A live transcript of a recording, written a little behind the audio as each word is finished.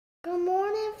Good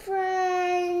morning,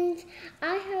 friends.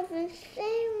 I have the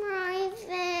same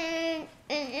rising,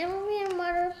 and it'll be a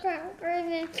mother cracker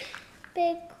and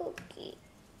big cookie.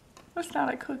 It's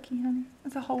not a cookie, honey.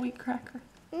 It's a whole wheat cracker.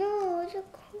 No, it's a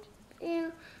cookie. Yeah,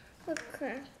 a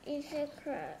crack. It's a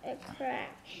crack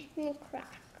and a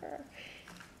cracker.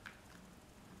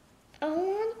 I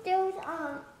want those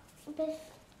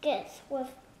biscuits with.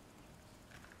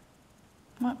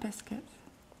 What biscuits?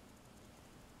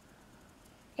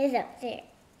 It's upstairs.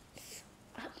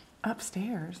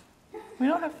 Upstairs? We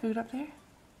don't have food up there.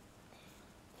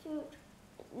 Food.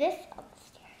 This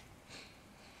upstairs.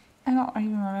 I don't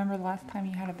even remember the last time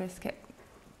you had a biscuit.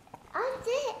 I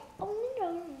did. Oh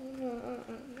no.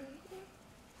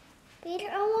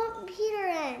 Peter, I want Peter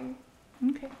in.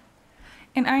 Okay.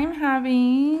 And I'm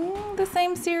having the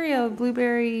same cereal,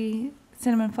 blueberry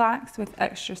cinnamon flax with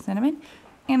extra cinnamon,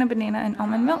 and a banana and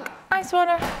almond milk, ice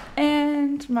water,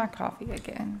 and my coffee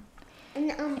again.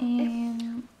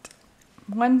 And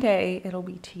one day it'll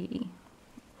be tea.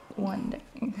 One day.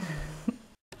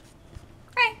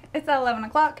 Hi, it's 11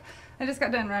 o'clock. I just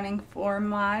got done running 4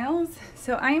 miles.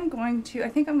 So I am going to, I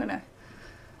don't know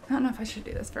if I should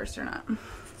do this first or not.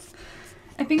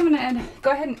 I think I'm gonna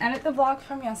go ahead and edit the vlog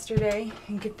from yesterday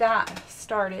and get that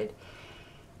started.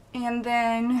 And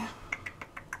then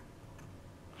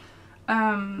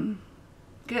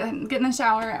get in the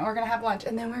shower, and we're gonna have lunch,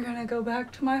 and then we're gonna go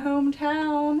back to my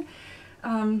hometown.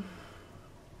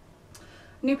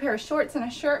 New pair of shorts and a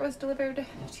shirt was delivered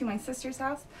to my sister's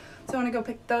house, so I'm gonna go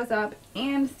pick those up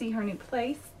and see her new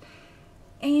place,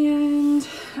 and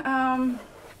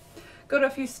go to a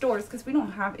few stores because we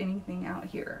don't have anything out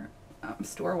here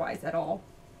store wise at all.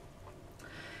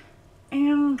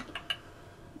 And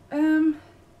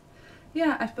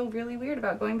yeah, I feel really weird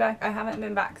about going back. I haven't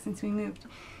been back since we moved,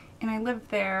 and I lived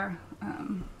there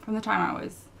from the time I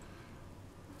was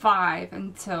 5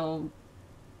 until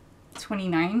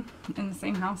 29 in the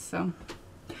same house, so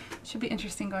it should be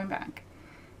interesting going back.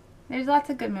 There's lots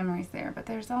of good memories there, but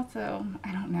there's also,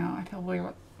 I don't know, I feel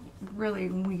really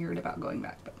weird about going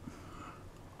back, but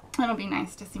it'll be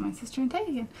nice to see my sister and Tay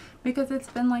again because it's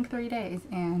been like 3 days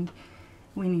and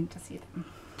we need to see them.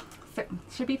 So it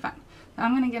should be fun. So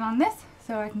I'm gonna get on this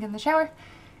so I can get in the shower,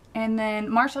 and then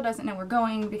Marshall doesn't know we're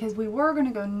going because we were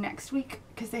gonna go next week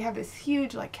because they have this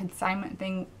huge like consignment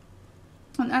thing,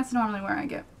 and that's normally where I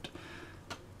get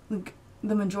like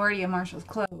the majority of Marshall's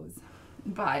clothes.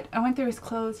 But I went through his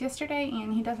clothes yesterday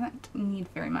and he doesn't need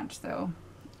very much, so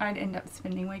I'd end up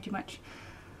spending way too much,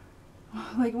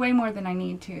 like way more than I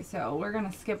need to, so we're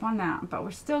gonna skip on that, but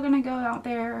we're still gonna go out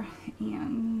there,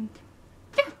 and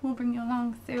yeah, we'll bring you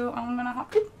along. So I'm gonna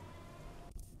hop in.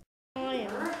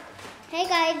 Hey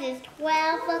guys, it's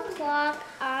 12 o'clock.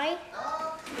 I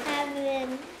have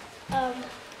been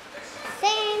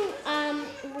same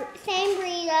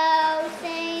burrito,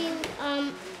 same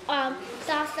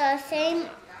salsa, same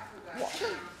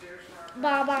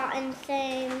baba, and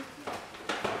same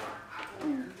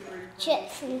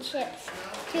chips, 2 chips,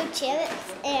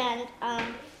 and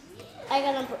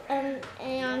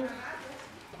and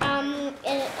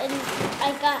I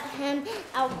got him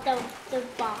out of the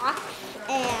box,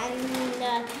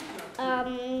 and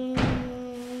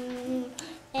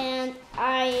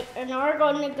we're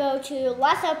going to go to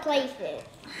lots of places.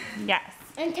 Yes.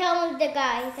 And tell the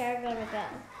guys that are going to go.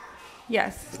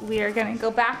 Yes, we are gonna go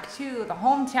back to the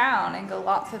hometown and go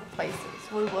lots of places.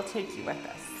 We will take you with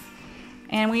us.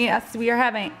 And we are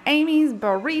having Amy's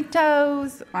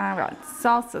burritos. I've got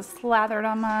salsa slathered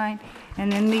on mine.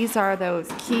 And then these are those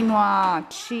quinoa,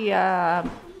 chia,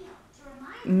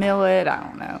 millet, I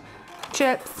don't know,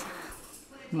 chips,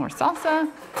 more salsa,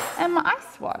 and my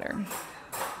ice water.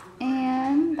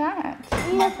 And that,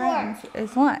 my friends,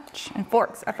 is lunch. And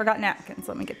forks. I forgot napkins.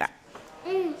 Let me get that.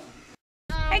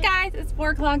 Hey guys, it's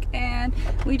 4 o'clock and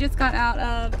we just got out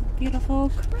of beautiful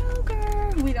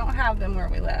Kroger. We don't have them where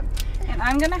we live. And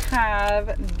I'm gonna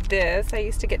have this. I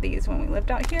used to get these when we lived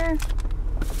out here.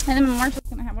 And then Marshall's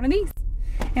gonna have one of these.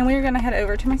 And we're gonna head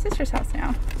over to my sister's house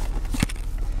now.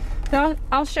 So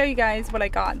I'll show you guys what I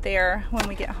got there when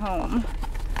we get home.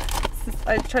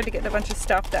 I tried to get a bunch of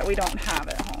stuff that we don't have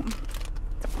at home.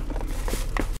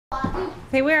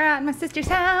 Okay, we're at my sister's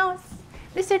house.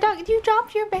 Mr. Dog, you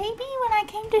dropped your baby when I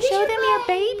came to show them your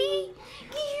baby?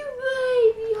 Get your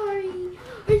baby, Harley.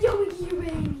 Get your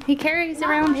baby. He carries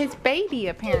around his baby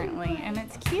apparently, and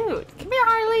it's cute. Come here,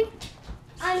 Harley.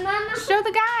 Show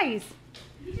the guys.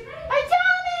 I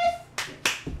Thomas.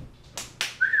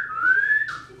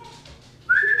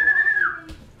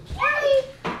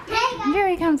 Here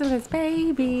he comes with his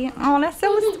baby. Oh, that's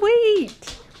so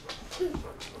sweet.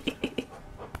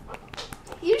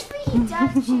 You're sweet. It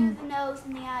does chew the nose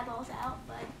and the eyeballs out,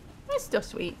 but it's still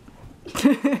sweet.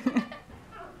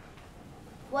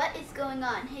 what is going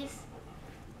on? His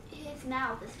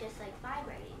mouth is just like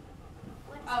vibrating.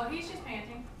 Oh, he's just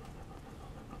panting.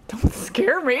 Don't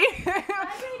scare me.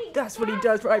 That's what he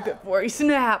does right before he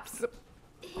snaps.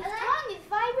 His tongue is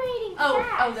vibrating.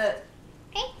 Oh, the.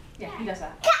 Hey. Yeah, he does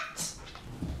that. Catch.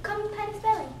 Come pet his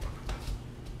belly.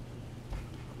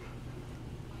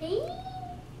 Hey.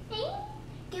 Hey.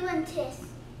 Give him a kiss.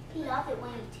 He loves it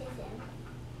when you kiss him.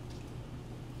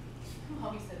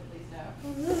 Mommy said please no.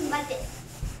 Like this.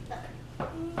 Look.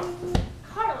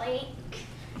 Cuddly.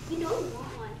 You know you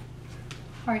want one.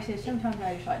 Alright, so sometimes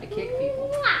I just like to kick people.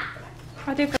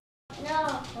 I do.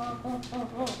 No.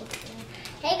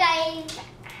 Hey guys.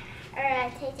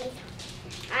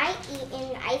 I eat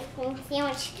an ice cream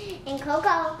sandwich, and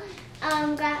Coco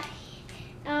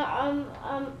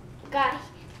got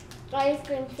ice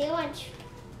cream sandwich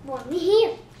for me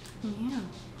here. Yeah.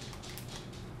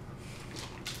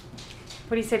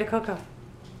 What do you say to Coco?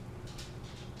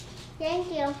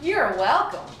 Thank you. You're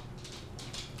welcome.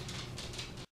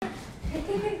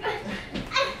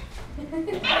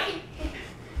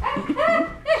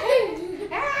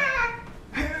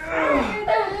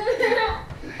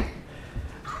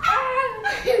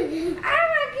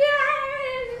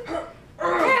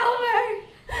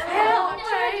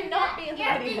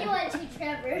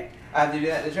 I have to do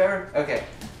that to Trevor? Okay.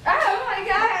 Oh my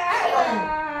God!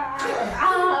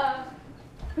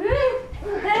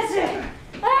 Listen,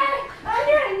 I'm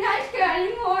not a nice guy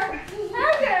anymore.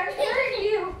 I'm gonna hurt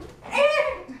you.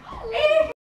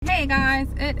 Hey guys,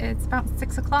 it is about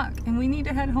 6 o'clock and we need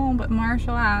to head home, but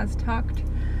Marshall has tucked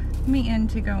me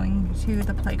into going to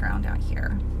the playground out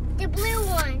here. The blue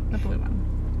one. The blue one.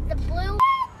 The blue.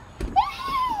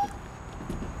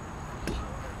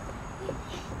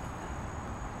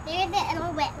 There's a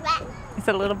little wet. It's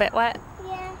a little bit wet.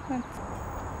 Yeah.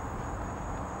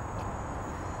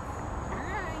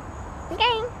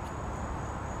 Okay.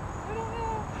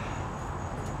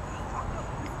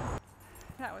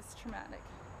 That was traumatic.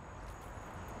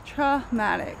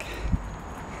 Traumatic.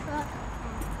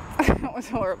 That was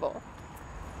horrible.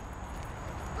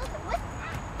 Look, what's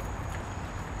that?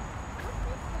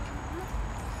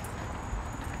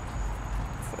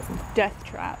 What's this thing? It's a death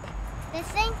trap. This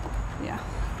thing? Yeah.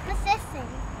 What's this thing?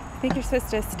 I think you're supposed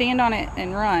to stand on it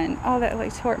and run. Oh, that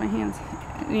like tore up my hands.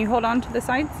 And you hold on to the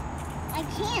sides? I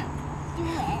can't do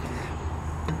it.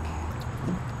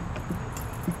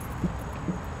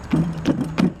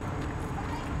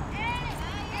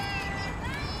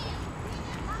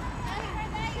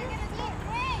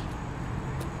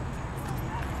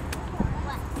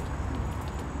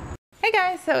 Hey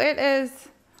guys, so it is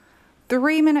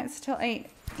 3 minutes till 8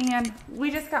 and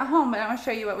we just got home, but I want to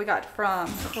show you what we got from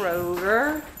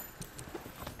Kroger.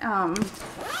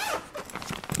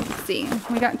 Let's see,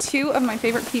 we got 2 of my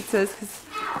favorite pizzas because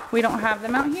we don't have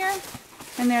them out here,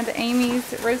 and they're the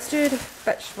Amy's roasted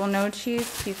vegetable no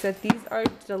cheese pizza. These are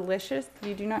delicious.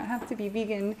 You do not have to be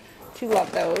vegan to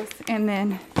love those. And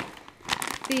then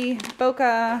the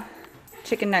Boca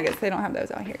chicken nuggets, they don't have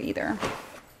those out here either.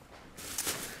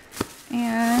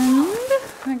 And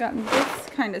I got this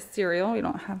kind of cereal. We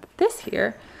don't have this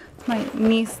here. My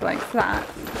niece likes that.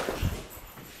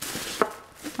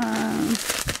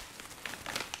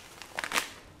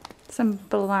 Some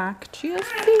black chia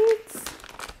seeds.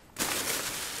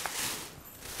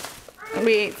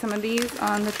 We ate some of these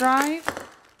on the drive.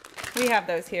 We have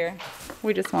those here.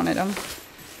 We just wanted them.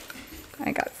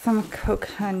 I got some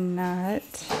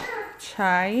coconut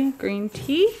chai green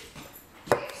tea.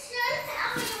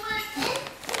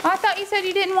 I thought you said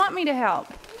you didn't want me to help.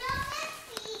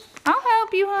 I'll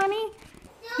help you, honey.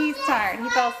 He's tired. He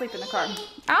fell asleep in the car.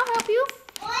 I'll help you.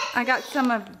 I got some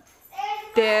of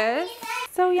this.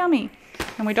 So yummy.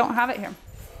 And we don't have it here.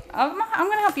 I'm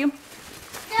going to help you.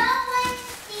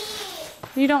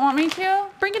 You don't want me to?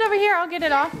 Bring it over here. I'll get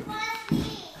it off.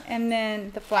 And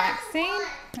then the flaxseed.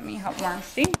 Let me help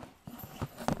Marcy.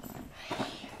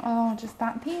 Oh, just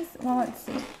that piece? Well, let's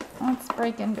see. Let's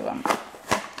break into them.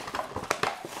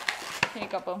 Here you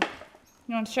go, Boo.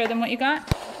 You want to show them what you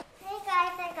got? Hey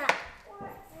guys, I got.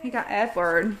 You got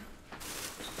Edward.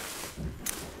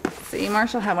 Let's see,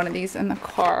 Marshall had one of these in the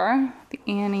car. The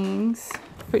Annings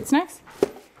fruit snacks.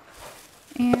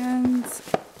 And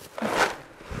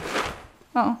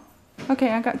oh,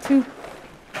 okay, I got two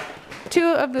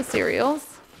of the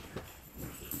cereals.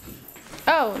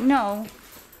 Oh no,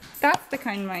 that's the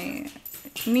kind my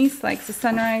niece likes, the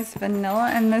Sunrise Vanilla,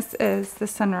 and this is the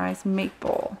Sunrise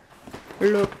Maple.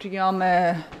 Looked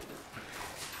yummy.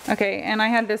 Okay, and I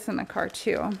had this in the car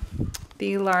too.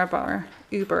 The Larabar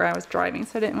Uber. I was driving,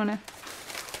 so I didn't want to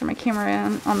turn my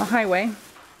camera on the highway.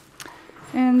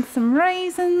 And some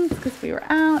raisins because we were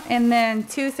out, and then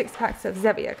 2 6-packs of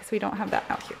Zevia because we don't have that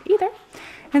out here either.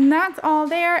 And that's all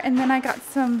there. And then I got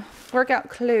some workout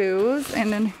clothes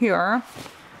and then here.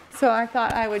 So I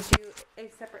thought I would do a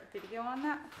separate video on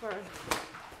that for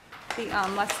the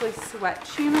Leslie Sweat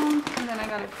channel. And then I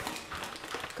got a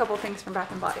couple things from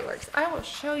Bath and Body Works. I will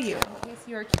show you in case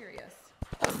you're curious.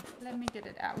 Let me get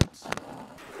it out.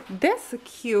 This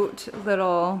cute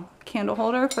little candle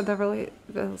holder for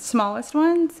the smallest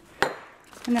ones.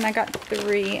 And then I got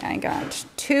 3. I got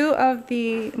 2 of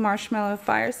the marshmallow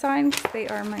fireside. They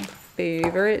are my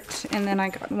favorite. And then I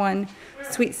got 1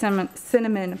 sweet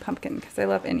cinnamon pumpkin because I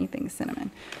love anything cinnamon.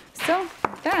 So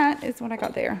that is what I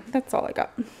got there. That's all I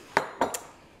got.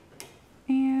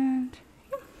 And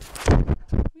yeah.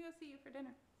 We'll see you for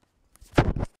dinner.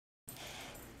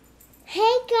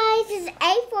 Hey guys, it's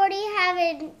 8:40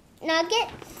 having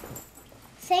nuggets.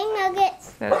 Same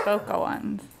nuggets. The Boca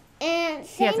ones. And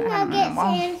same nuggets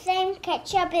and same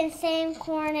ketchup and same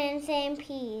corn and same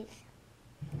peas.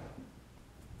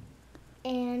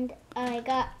 And I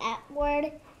got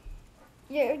Edward.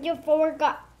 Your four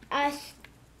got us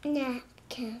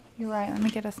napkin. You're right. Let me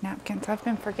get us napkins. I've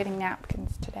been forgetting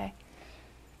napkins today.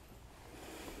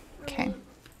 Okay.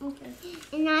 Okay.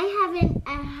 And I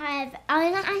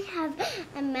have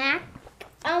a mac.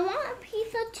 I want a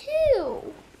pizza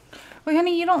too. Well,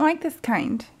 honey, you don't like this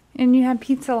kind, and you had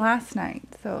pizza last night,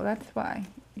 so that's why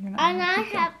you're not. And I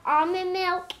pizza. have almond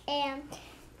milk and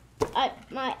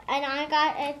I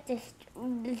got the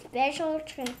special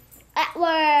treat.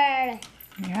 Edward.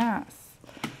 Yes.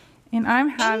 And I'm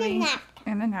having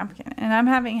and a napkin, and I'm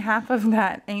having half of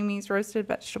that Amy's roasted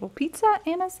vegetable pizza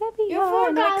and a Zevia.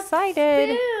 I'm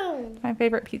excited. Spoon. My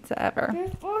favorite pizza ever. You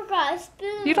forgot a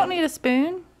spoon. You don't need a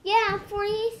spoon Yeah, for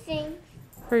these things.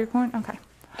 for your corn. Okay.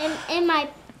 And my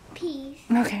peas.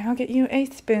 Okay, I'll get you a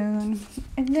spoon,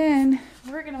 and then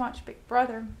we're gonna watch Big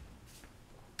Brother.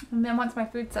 And then once my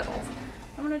food settles,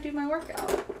 I'm gonna do my workout.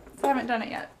 So I haven't done it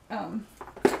yet. I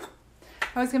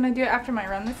was gonna do it after my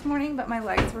run this morning, but my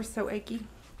legs were so achy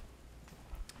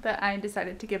that I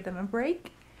decided to give them a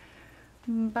break.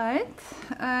 But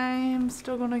I'm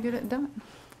still gonna get it done.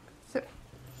 So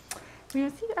we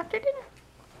will see you after dinner.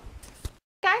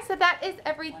 Guys, so that is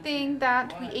everything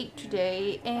that we ate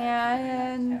today,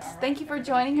 and thank you for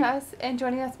joining us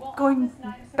going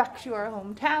back to our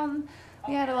hometown.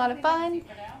 We had a lot of fun,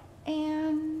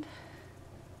 and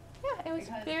yeah, it was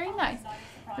very nice,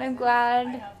 and I'm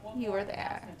glad you were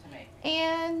there,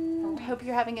 and hope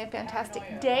you're having a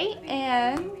fantastic day,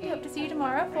 and we hope to see you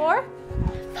tomorrow for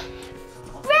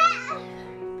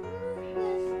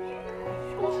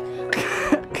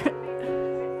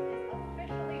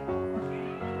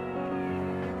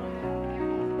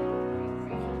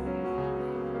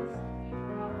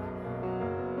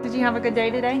Did you have a good day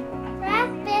today?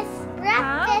 Breakfast.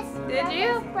 Did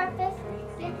you? Breakfast.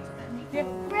 Yeah.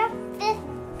 Breakfast.